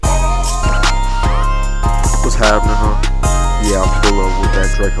happening, huh? Yeah, I pull up with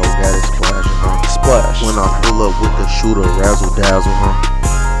that Draco, got it splashing, huh? Splash. When I pull up with the shooter, razzle dazzle, huh?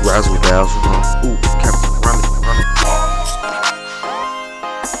 Razzle dazzle, huh? Ooh, Captain, run it, run it.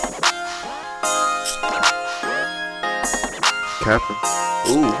 Captain.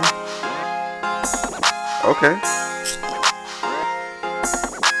 Ooh. Okay.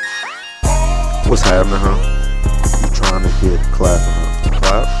 What's happening, huh? You trying to get clapping, huh?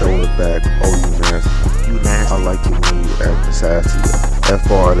 Clap, throw it back. Oh, you nasty. You nasty. I like it when you acting sassy.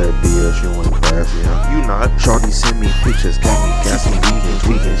 F all that BS, you ain't classy, huh? You not. Shorty send me pictures, got me gassy, vegan,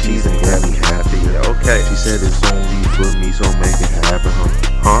 tweaking, cheese, and got me happy. Yeah, okay. She said it's only for me, so make it happen, huh?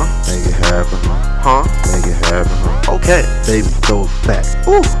 Huh? Make it happen, huh? Huh? Make it happen, huh? Okay. Baby, throw it back.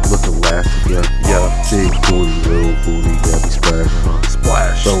 Ooh. Look elastic, yeah. Yeah. Big booty, little booty, got me splashing, huh?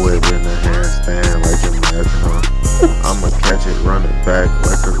 Splash. Throw it in the handstand like gymnastics, huh? I'ma catch it, run it back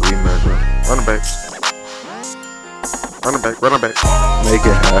like a rematch, huh? Run it back. Run it back, run it back. Make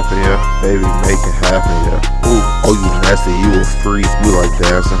it happen, yeah. Baby, make it happen, yeah. Ooh, oh, you nasty, you a freak. You like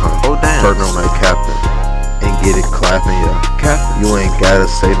dancing, huh? Oh, damn. Turn on that captain and get it clapping, yeah. Captain. You ain't gotta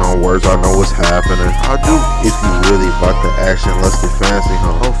say no words, I know what's happening. I do. If you really about the action, let's get fancy,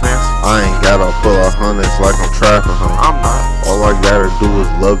 huh? Oh, fancy. I ain't gotta pull a hundreds like I'm trapping, huh? I'm not. All I gotta do is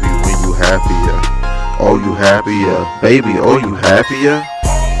love you when you happy, yeah. Oh, you happy, yeah. Baby, oh, you happy, yeah.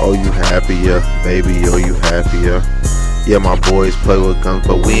 Oh, you happy, yeah. Baby, oh, you happy, yeah. Yeah, my boys play with guns,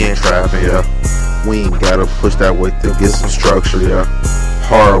 but we ain't trapping, yeah. We ain't gotta push that weight to get some structure, yeah.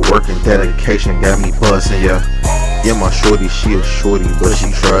 Hard work and dedication got me bustin', yeah. Yeah, my shorty, she a shorty, but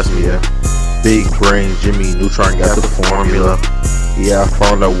she trust me, yeah. Big brain, Jimmy Neutron got the formula. Yeah, I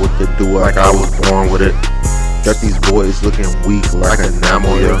found out what to do like I was born with it. Got these boys looking weak like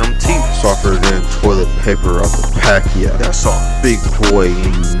enamel, yeah. Them teeth softer than toilet paper off the pack, yeah. That's all. Big boy,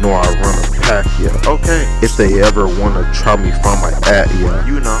 and you know I run a pack, yeah. Okay. If they ever wanna try me from my at, yeah.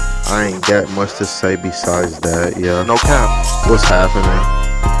 You know. I ain't got much to say besides that, yeah. No cap. What's happening?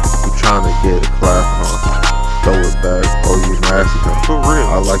 You trying to get a clap, huh? Throw it back, oh you nasty, huh? For real.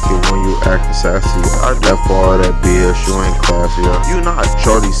 I like it when you acting sassy, yeah. That for all that BS, you ain't classy, yeah. You not.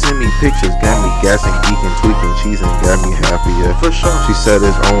 Shorty send me pictures, got me gassing, geeking, tweaking, cheese, and got me happy, yeah. For sure. She said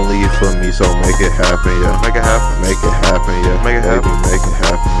it's only for me, so make it happen, yeah. Make it happen. Make it happen, yeah. Make it happen. Baby, make it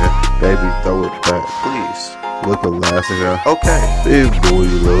happen, yeah. Baby, throw it back, please. Look elastic, yeah. Okay. Big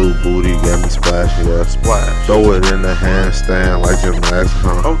booty, little booty, got me splashing, yeah. Splash. Throw it in the handstand like gymnastics,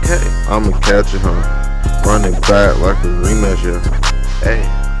 huh? Okay. I'ma catch it, huh? Run it back like a rematch, yeah. Hey,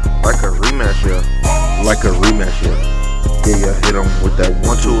 like a rematch, yeah. Like a rematch, yeah. Yeah, hit him with that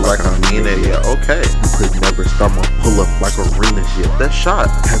 1-2 like I mean it, yeah. Okay. You could never stop my pull up like arenas, yeah. That shot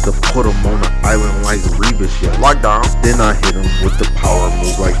had to put him on the island like Rebus, yeah. Lockdown. Then I hit him with the power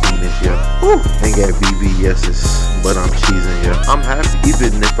move like Venus, yeah. Ooh. Ain't got BBS's, but I'm cheesing, yeah. I'm happy.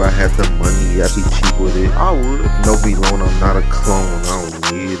 Even if I had the money, I'd be cheap with it. I would. No be loan, I'm not a clone. I don't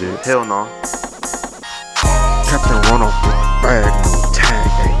need it. Hell no. Captain run off the bag, no tag,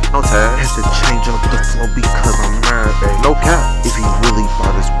 ayy. No tag. Had to change up the flow because I'm mad, ayy. No cap. If you really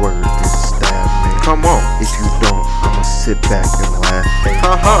bought his word, then stab me. Come on. If you don't, I'ma sit back and laugh, ayy.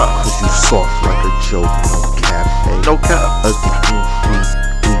 Haha. Cause you soft like a joke, no cap, ayy. No cap. Ugly,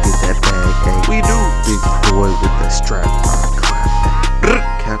 we get that bag, ayy. We do. Big boy with that strap on clap, ayy.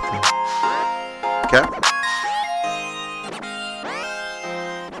 Captain. Captain.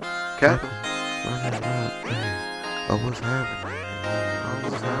 Captain. Oh, what's happening? Oh,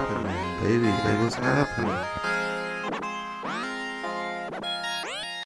 what's happening? Baby, what's happening?